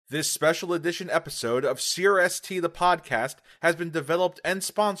This special edition episode of CRST the podcast has been developed and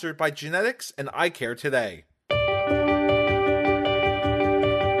sponsored by Genetics and Eye Care Today.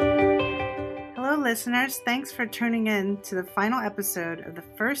 Hello, listeners. Thanks for tuning in to the final episode of the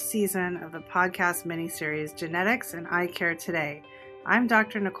first season of the podcast miniseries Genetics and Eye Care Today. I'm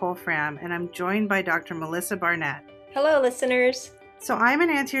Dr. Nicole Fram, and I'm joined by Dr. Melissa Barnett. Hello, listeners. So I'm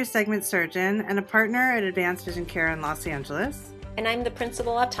an anterior segment surgeon and a partner at Advanced Vision Care in Los Angeles. And I'm the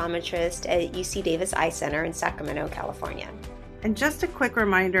principal optometrist at UC Davis Eye Center in Sacramento, California. And just a quick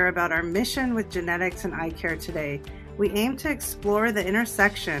reminder about our mission with Genetics and Eye Care Today. We aim to explore the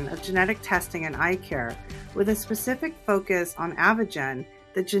intersection of genetic testing and eye care with a specific focus on Avogen,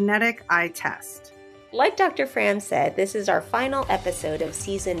 the genetic eye test. Like Dr. Fram said, this is our final episode of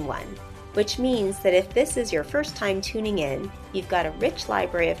Season 1, which means that if this is your first time tuning in, you've got a rich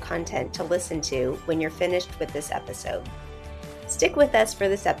library of content to listen to when you're finished with this episode. Stick with us for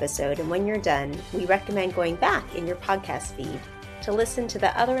this episode, and when you're done, we recommend going back in your podcast feed to listen to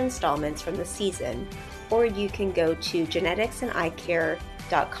the other installments from the season, or you can go to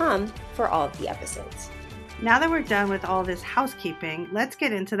geneticsandeyecare.com for all of the episodes. Now that we're done with all this housekeeping, let's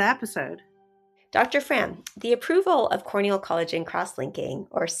get into the episode. Dr. Fram, the approval of corneal collagen cross-linking,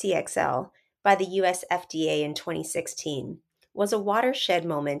 or CXL, by the US FDA in 2016 was a watershed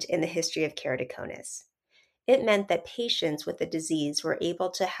moment in the history of keratoconus. It meant that patients with the disease were able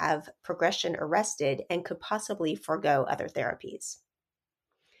to have progression arrested and could possibly forego other therapies.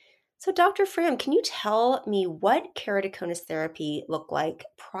 So, Dr. Fram, can you tell me what keratoconus therapy looked like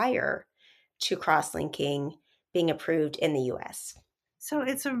prior to cross-linking being approved in the US? So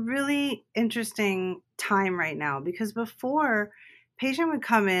it's a really interesting time right now because before, patient would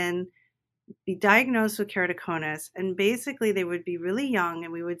come in, be diagnosed with keratoconus, and basically they would be really young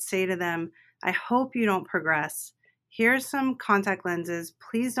and we would say to them, I hope you don't progress. Here's some contact lenses.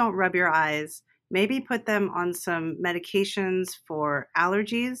 Please don't rub your eyes. Maybe put them on some medications for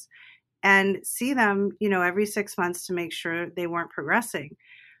allergies and see them, every 6 months to make sure they weren't progressing.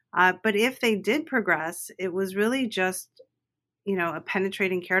 But if they did progress, it was really just a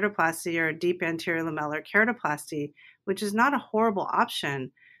penetrating keratoplasty or a deep anterior lamellar keratoplasty, which is not a horrible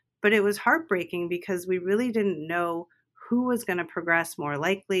option, but it was heartbreaking because we really didn't know who was going to progress more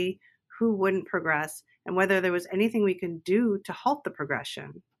likely, who wouldn't progress, and whether there was anything we could do to halt the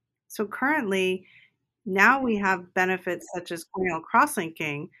progression. So currently, now we have benefits such as corneal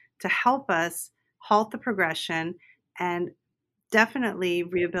cross-linking to help us halt the progression and definitely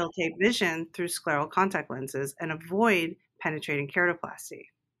rehabilitate vision through scleral contact lenses and avoid penetrating keratoplasty.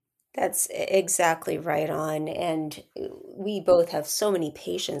 That's exactly right on. And we both have so many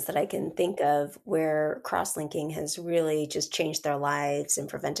patients that I can think of where cross-linking has really just changed their lives and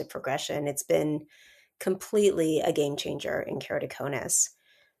prevented progression. It's been completely a game changer in keratoconus.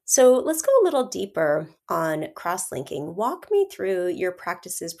 So let's go a little deeper on cross-linking. Walk me through your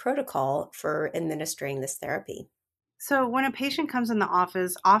practice's protocol for administering this therapy. So when a patient comes in the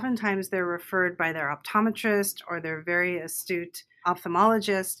office, oftentimes they're referred by their optometrist or their very astute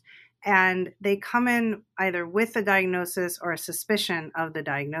ophthalmologist, and they come in either with a diagnosis or a suspicion of the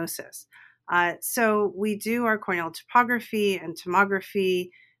diagnosis. So we do our corneal topography and tomography.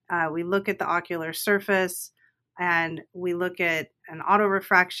 We look at the ocular surface, and we look at an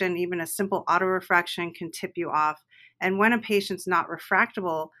autorefraction. Even a simple autorefraction can tip you off. And when a patient's not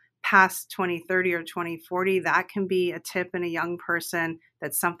refractable past 2030 or 2040, that can be a tip in a young person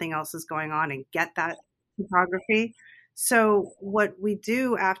that something else is going on and get that topography. So what we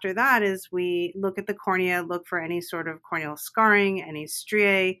do after that is we look at the cornea, look for any sort of corneal scarring, any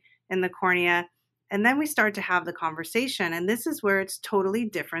striae in the cornea, and then we start to have the conversation. And this is where it's totally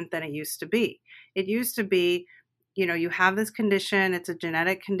different than it used to be. It used to be, you have this condition, it's a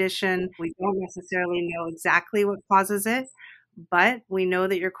genetic condition. We don't necessarily know exactly what causes it, but we know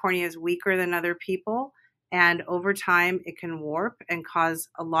that your cornea is weaker than other people, and over time it can warp and cause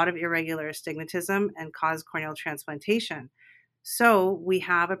a lot of irregular astigmatism and cause corneal transplantation. So we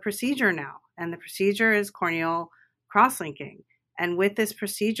have a procedure now, and the procedure is corneal cross-linking. And with this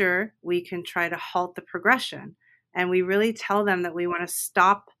procedure, we can try to halt the progression. And we really tell them that we want to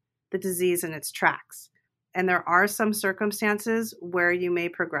stop the disease in its tracks. And there are some circumstances where you may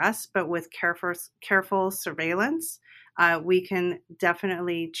progress, but with careful surveillance, we can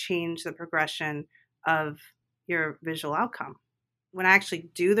definitely change the progression of your visual outcome. When I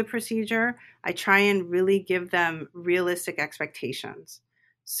actually do the procedure, I try and really give them realistic expectations.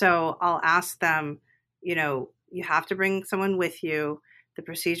 So I'll ask them, you have to bring someone with you. The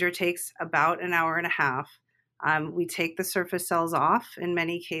procedure takes about an hour and a half. We take the surface cells off in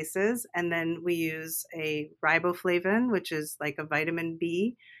many cases, and then we use a riboflavin, which is like a vitamin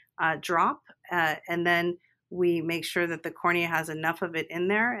B, drop, and then we make sure that the cornea has enough of it in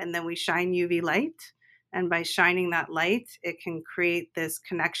there, and then we shine UV light. And by shining that light, it can create this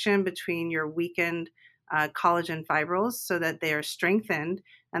connection between your weakened collagen fibrils so that they are strengthened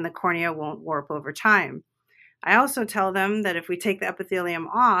and the cornea won't warp over time. I also tell them that if we take the epithelium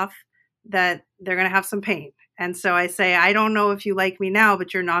off, that they're going to have some pain. And so I say, I don't know if you like me now,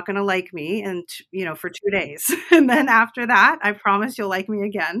 but you're not going to like me for 2 days. And then after that, I promise you'll like me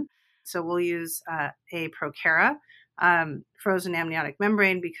again. So we'll use a Procara frozen amniotic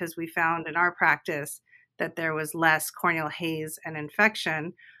membrane because we found in our practice that there was less corneal haze and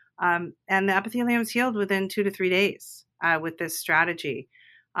infection. And the epithelium's healed within 2 to 3 days with this strategy.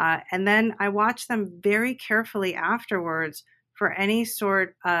 And then I watch them very carefully afterwards for any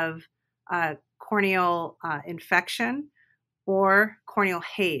sort of corneal infection or corneal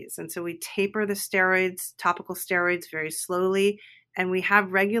haze. And so we taper the steroids, topical steroids, very slowly, and we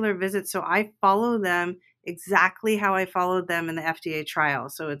have regular visits. So I follow them exactly how I followed them in the FDA trial.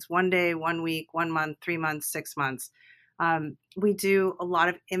 So it's 1 day, 1 week, 1 month, 3 months, 6 months. We do a lot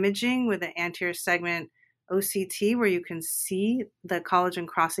of imaging with the anterior segment OCT where you can see the collagen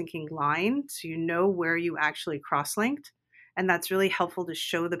cross-linking line, so you know where you actually cross-linked. And that's really helpful to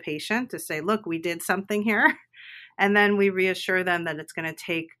show the patient to say, look, we did something here. And then we reassure them that it's going to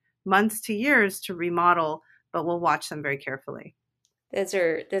take months to years to remodel, but we'll watch them very carefully. Those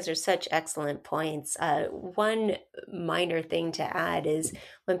are such excellent points. One minor thing to add is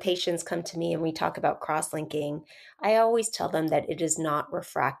when patients come to me and we talk about cross-linking, I always tell them that it is not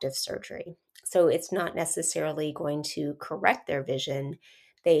refractive surgery. So it's not necessarily going to correct their vision.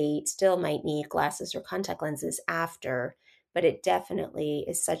 They still might need glasses or contact lenses after, but it definitely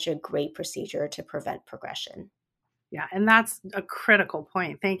is such a great procedure to prevent progression. Yeah, and that's a critical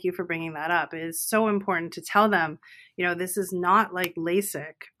point. Thank you for bringing that up. It is so important to tell them, this is not like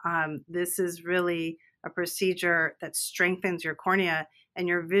LASIK. This is really a procedure that strengthens your cornea, and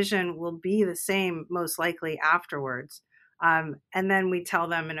your vision will be the same most likely afterwards. And then we tell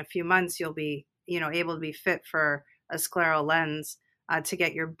them in a few months you'll be, able to be fit for a scleral lens to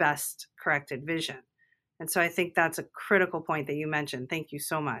get your best corrected vision. And so I think that's a critical point that you mentioned. Thank you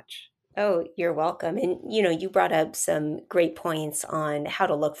so much. Oh, you're welcome. And, you brought up some great points on how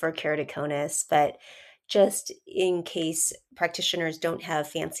to look for keratoconus, but just in case practitioners don't have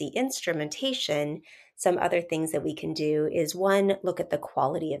fancy instrumentation, some other things that we can do is one, look at the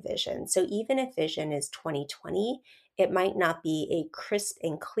quality of vision. So even if vision is 20/20, it might not be a crisp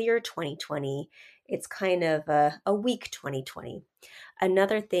and clear 20/20. It's kind of a weak 20/20.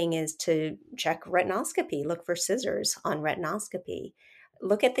 Another thing is to check retinoscopy, look for scissors on retinoscopy.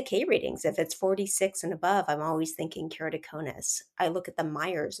 Look at the K readings. If it's 46 and above, I'm always thinking keratoconus. I look at the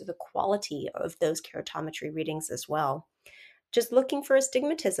Myers, the quality of those keratometry readings as well. Just looking for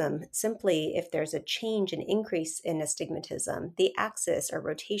astigmatism. Simply, if there's a change, an increase in astigmatism, the axis or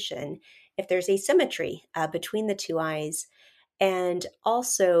rotation, if there's asymmetry between the two eyes. And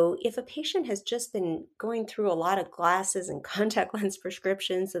also, if a patient has just been going through a lot of glasses and contact lens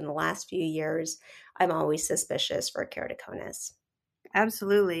prescriptions in the last few years, I'm always suspicious for keratoconus.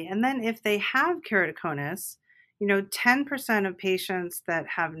 Absolutely. And then if they have keratoconus, 10% of patients that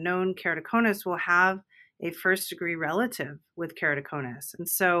have known keratoconus will have a first degree relative with keratoconus. And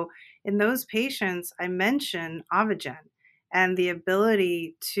so in those patients, I mention Avogen and the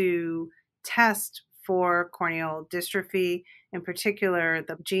ability to test for corneal dystrophy, in particular,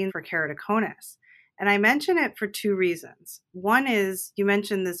 the gene for keratoconus. And I mention it for two reasons. One is you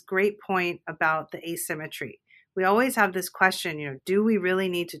mentioned this great point about the asymmetry. We always have this question, do we really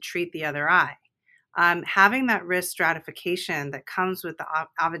need to treat the other eye? Having that risk stratification that comes with the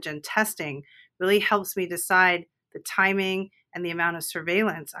Avogen testing really helps me decide the timing and the amount of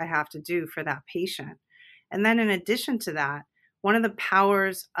surveillance I have to do for that patient. And then in addition to that, one of the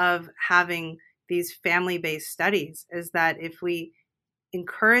powers of having these family-based studies is that if we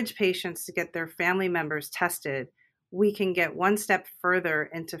encourage patients to get their family members tested, we can get one step further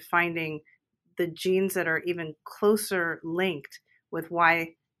into finding the genes that are even closer linked with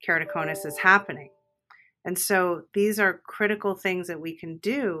why keratoconus is happening. And so these are critical things that we can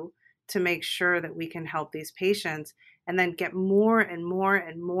do to make sure that we can help these patients and then get more and more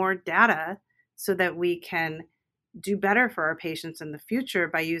and more data so that we can do better for our patients in the future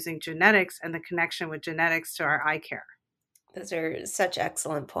by using genetics and the connection with genetics to our eye care. Those are such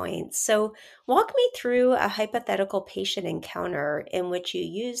excellent points. So walk me through a hypothetical patient encounter in which you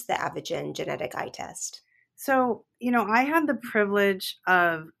use the Avogen genetic eye test. So, I had the privilege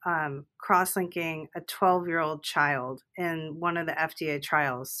of cross-linking a 12-year-old child in one of the FDA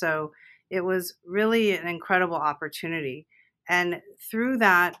trials. So it was really an incredible opportunity. And through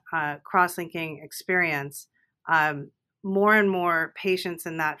that cross-linking experience, more and more patients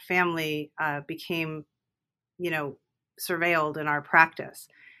in that family became, surveilled in our practice.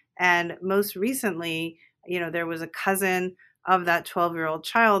 And most recently, there was a cousin of that 12-year-old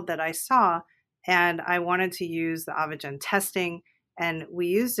child that I saw, and I wanted to use the Avogen testing, and we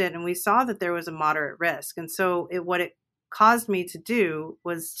used it, and we saw that there was a moderate risk. And so what it caused me to do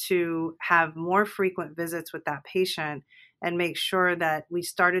was to have more frequent visits with that patient and make sure that we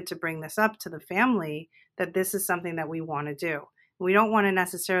started to bring this up to the family, that this is something that we want to do. We don't want to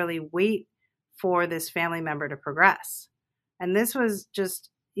necessarily wait for this family member to progress. And this was just,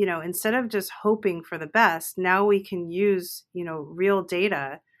 instead of just hoping for the best, now we can use, real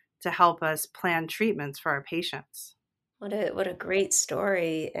data to help us plan treatments for our patients. What a great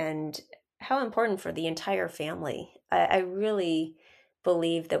story, and how important for the entire family. I really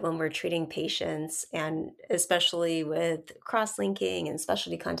believe that when we're treating patients, and especially with cross-linking and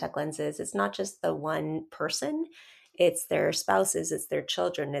specialty contact lenses, it's not just the one person, it's their spouses, it's their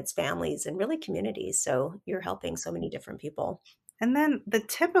children, it's families, and really communities. So you're helping so many different people. And then the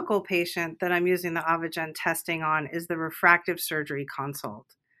typical patient that I'm using the Avogen testing on is the refractive surgery consult.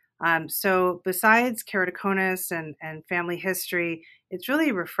 So besides keratoconus and family history, it's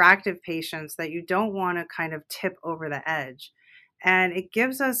really refractive patients that you don't want to kind of tip over the edge. And it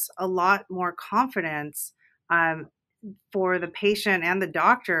gives us a lot more confidence for the patient and the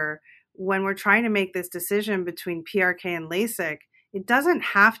doctor when we're trying to make this decision between PRK and LASIK. It doesn't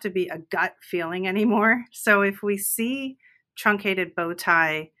have to be a gut feeling anymore. So if we see truncated bow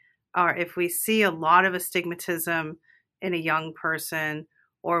tie, or if we see a lot of astigmatism in a young person,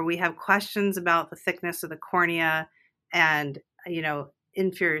 or we have questions about the thickness of the cornea and,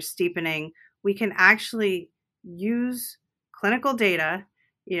 inferior steepening, we can actually use clinical data,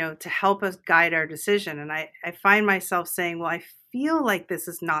 to help us guide our decision. And I find myself saying, well, I feel like this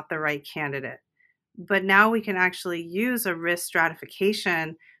is not the right candidate. But now we can actually use a risk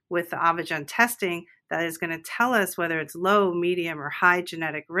stratification with the Avogen testing that is going to tell us whether it's low, medium, or high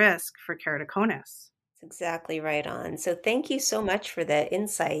genetic risk for keratoconus. That's exactly right on. So thank you so much for the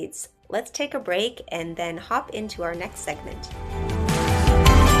insights. Let's take a break and then hop into our next segment.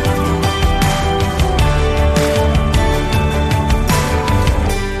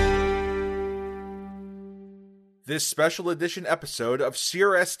 This special edition episode of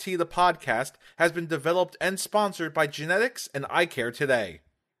CRST the podcast has been developed and sponsored by Genetics and Eye Care Today.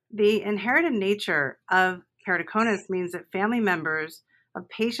 The inherited nature of keratoconus means that family members of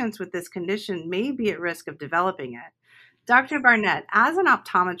patients with this condition may be at risk of developing it. Dr. Barnett, as an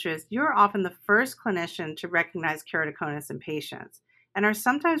optometrist, you're often the first clinician to recognize keratoconus in patients and are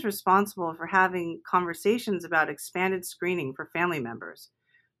sometimes responsible for having conversations about expanded screening for family members.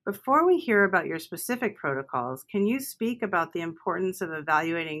 Before we hear about your specific protocols, can you speak about the importance of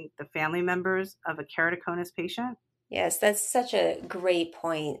evaluating the family members of a keratoconus patient? Yes, that's such a great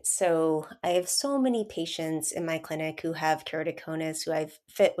point. So I have so many patients in my clinic who have keratoconus, who I've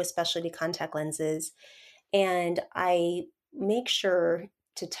fit with specialty contact lenses, and I make sure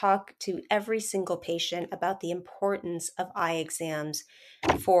to talk to every single patient about the importance of eye exams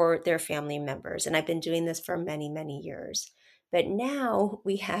for their family members. And I've been doing this for many, many years. But now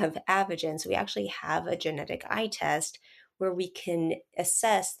we have Avogen, so we actually have a genetic eye test where we can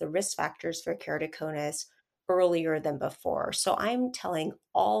assess the risk factors for keratoconus earlier than before. So I'm telling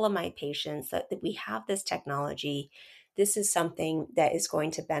all of my patients that we have this technology. This is something that is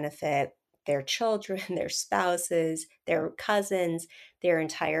going to benefit their children, their spouses, their cousins, their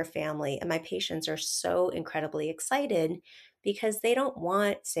entire family. And my patients are so incredibly excited because they don't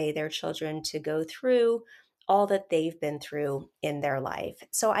want, say, their children to go through all that they've been through in their life.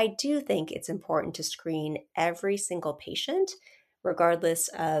 So I do think it's important to screen every single patient, regardless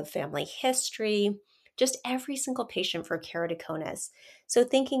of family history, just every single patient for keratoconus. So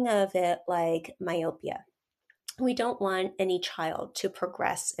thinking of it like myopia, we don't want any child to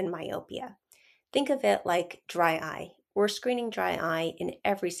progress in myopia. Think of it like dry eye. We're screening dry eye in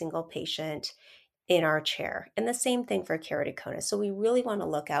every single patient in our chair. And the same thing for keratoconus. So we really want to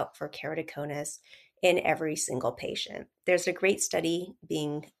look out for keratoconus in every single patient. There's a great study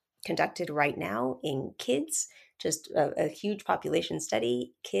being conducted right now in kids, just a huge population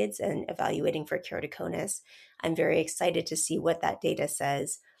study, kids, and evaluating for keratoconus. I'm very excited to see what that data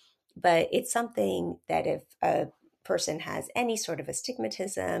says. But it's something that if a person has any sort of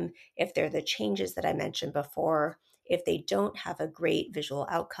astigmatism, if they're the changes that I mentioned before, if they don't have a great visual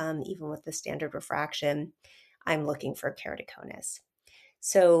outcome, even with the standard refraction, I'm looking for keratoconus.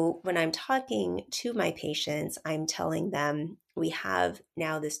 So when I'm talking to my patients, I'm telling them we have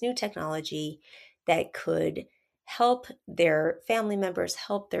now this new technology that could help their family members,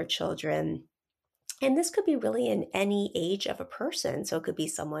 help their children. And this could be really in any age of a person. So it could be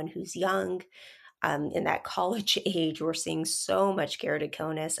someone who's young, in that college age. We're seeing so much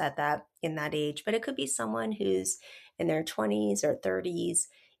keratoconus at that in that age, but it could be someone who's in their 20s or 30s.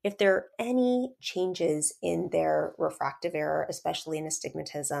 If there are any changes in their refractive error, especially in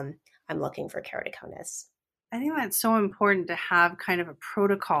astigmatism, I'm looking for keratoconus. I think that's so important to have kind of a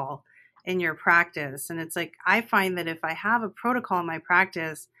protocol in your practice. And it's like, I find that if I have a protocol in my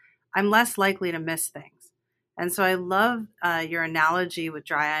practice, I'm less likely to miss things. And so I love your analogy with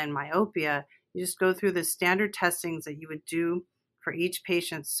dry eye and myopia. You just go through the standard testings that you would do for each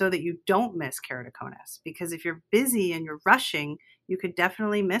patient so that you don't miss keratoconus. Because if you're busy and you're rushing, you could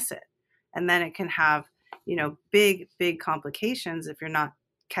definitely miss it. And then it can have, big, big complications if you're not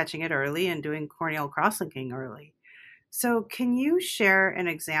catching it early and doing corneal cross-linking early. So, can you share an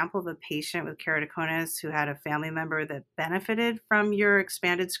example of a patient with keratoconus who had a family member that benefited from your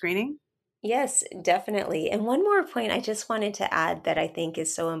expanded screening? Yes, definitely. And one more point I just wanted to add that I think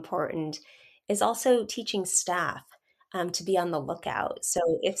is so important is also teaching staff to be on the lookout. So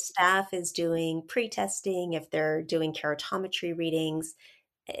if staff is doing pre-testing, if they're doing keratometry readings,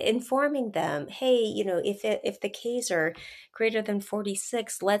 informing them, hey, if the Ks are greater than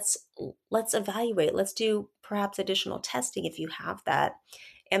 46, let's evaluate. Let's do perhaps additional testing if you have that.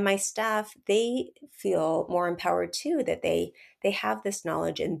 And my staff, they feel more empowered too, that they have this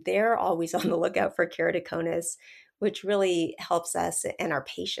knowledge and they're always on the lookout for keratoconus, which really helps us and our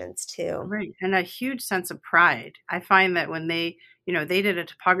patients too. Right. And a huge sense of pride. I find that when they did a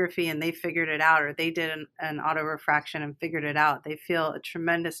topography and they figured it out, or they did an auto-refraction and figured it out, they feel a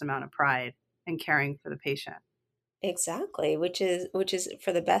tremendous amount of pride in caring for the patient. Exactly, which is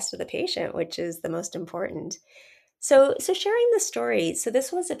for the best of the patient, which is the most important. So sharing the story. So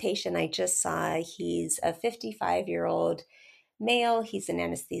this was a patient I just saw. He's a 55-year-old male. He's an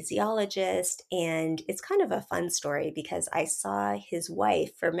anesthesiologist, and it's kind of a fun story because I saw his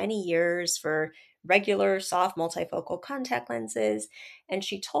wife for many years for regular soft multifocal contact lenses, and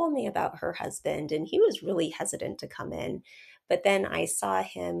she told me about her husband, and he was really hesitant to come in. But then I saw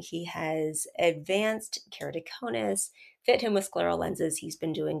him. He has advanced keratoconus, fit him with scleral lenses. He's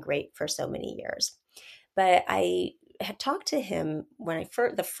been doing great for so many years. But I had talked to him when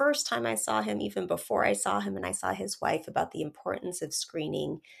the first time I saw him, even before I saw him and I saw his wife, about the importance of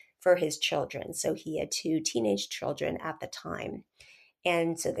screening for his children. So he had two teenage children at the time.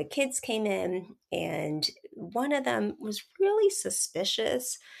 And so the kids came in, and one of them was really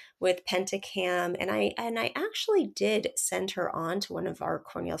suspicious with Pentacam. And I actually did send her on to one of our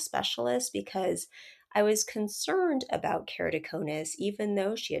corneal specialists because I was concerned about keratoconus, even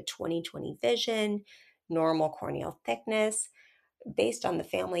though she had 20/20 vision, normal corneal thickness. Based on the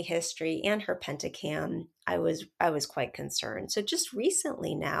family history and her Pentacam, I was quite concerned. So just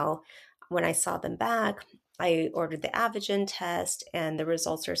recently now, when I saw them back, I ordered the Avogen test and the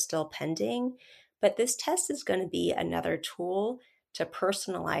results are still pending. But this test is going to be another tool to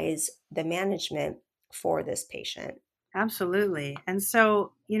personalize the management for this patient. Absolutely. And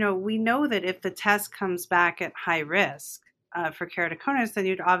so, we know that if the test comes back at high risk for keratoconus, then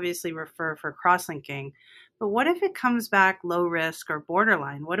you'd obviously refer for cross-linking. But what if it comes back low risk or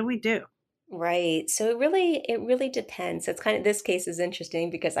borderline? What do we do? Right. So it really depends. It's kind of, this case is interesting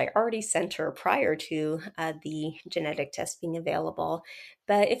because I already sent her prior to the genetic test being available.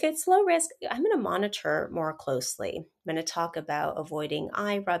 But if it's low risk, I'm going to monitor more closely. I'm going to talk about avoiding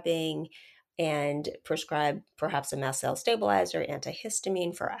eye rubbing and prescribe perhaps a mast cell stabilizer,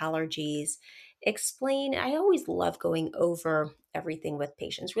 antihistamine for allergies. Explain, I always love going over everything with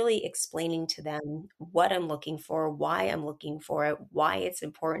patients, really explaining to them what I'm looking for, why I'm looking for it, why it's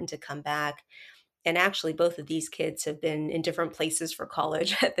important to come back. And actually, both of these kids have been in different places for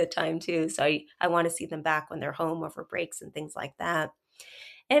college at the time, too. So I want to see them back when they're home over breaks and things like that.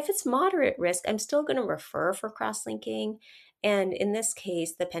 And if it's moderate risk, I'm still going to refer for cross linking. And in this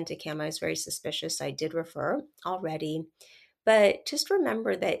case, the Pentacam, I was very suspicious. So I did refer already. But just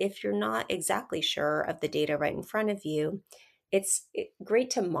remember that if you're not exactly sure of the data right in front of you, it's great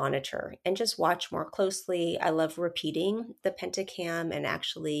to monitor and just watch more closely. I love repeating the Pentacam and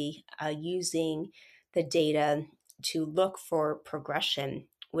actually using the data to look for progression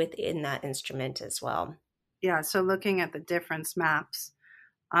within that instrument as well. Yeah. So, looking at the difference maps.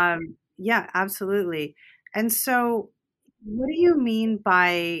 Yeah, absolutely. And so, what do you mean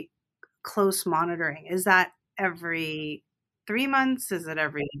by close monitoring? Is that every 3 months? Is it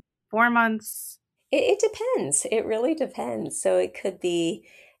every 4 months? It depends. It really depends. So it could be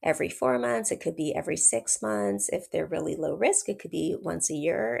every 4 months, it could be every 6 months. If they're really low risk, it could be once a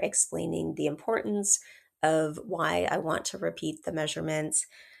year, explaining the importance of why I want to repeat the measurements,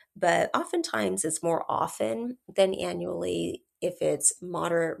 but oftentimes it's more often than annually if it's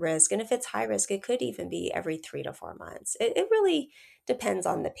moderate risk. And if it's high risk, it could even be every 3 to 4 months. It really depends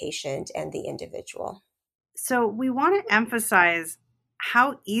on the patient and the individual. So we want to emphasize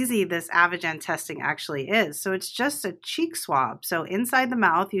how easy this Avogen testing actually is. So it's just a cheek swab. So inside the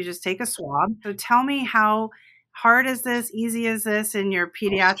mouth, you just take a swab. So tell me, how hard is this, easy is this in your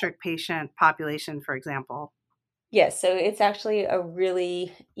pediatric patient population, for example? Yes, so it's actually a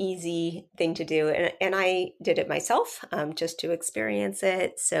really easy thing to do. And I did it myself just to experience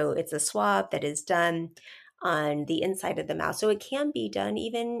it. So it's a swab that is done on the inside of the mouth. So it can be done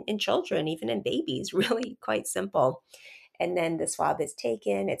even in children, even in babies, really quite simple. And then the swab is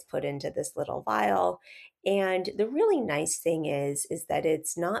taken, it's put into this little vial. And the really nice thing is that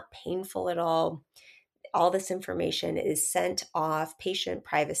it's not painful at all. All this information is sent off, patient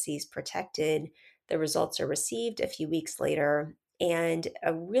privacy is protected. The results are received a few weeks later. And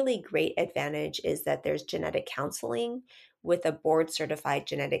a really great advantage is that there's genetic counseling with a board-certified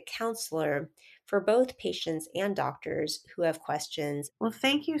genetic counselor for both patients and doctors who have questions. Well,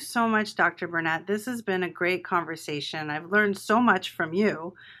 thank you so much, Dr. Burnett. This has been a great conversation. I've learned so much from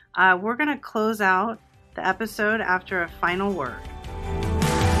you. We're going to close out the episode after a final word.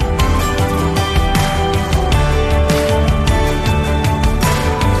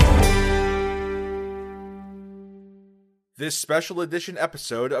 This special edition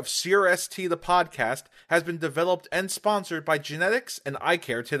episode of CRST the podcast has been developed and sponsored by Genetics and Eye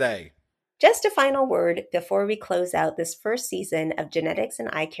Care Today. Just a final word before we close out this first season of Genetics and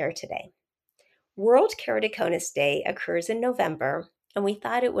Eye Care Today. World Keratoconus Day occurs in November, and we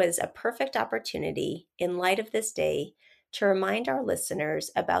thought it was a perfect opportunity in light of this day to remind our listeners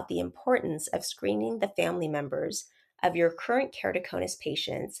about the importance of screening the family members of your current keratoconus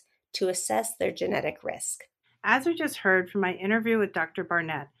patients to assess their genetic risk. As we just heard from my interview with Dr.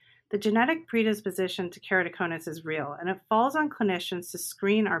 Barnett, the genetic predisposition to keratoconus is real, and it falls on clinicians to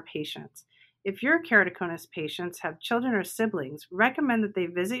screen our patients. If your keratoconus patients have children or siblings, recommend that they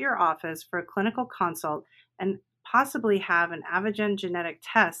visit your office for a clinical consult and possibly have an Avogen genetic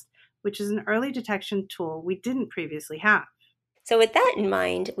test, which is an early detection tool we didn't previously have. So with that in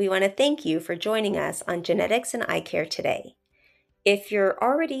mind, we want to thank you for joining us on Genetics and Eye Care Today. If you're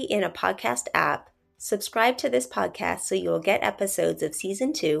already in a podcast app, subscribe to this podcast so you'll get episodes of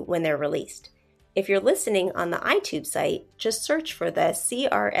Season 2 when they're released. If you're listening on the iTunes site, just search for the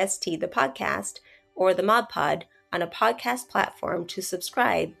CRST the podcast or the ModPod on a podcast platform to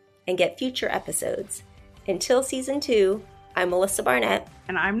subscribe and get future episodes. Until Season 2, I'm Melissa Barnett.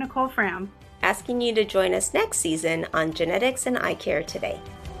 And I'm Nicole Fram. Asking you to join us next season on Genetics and Eye Care Today.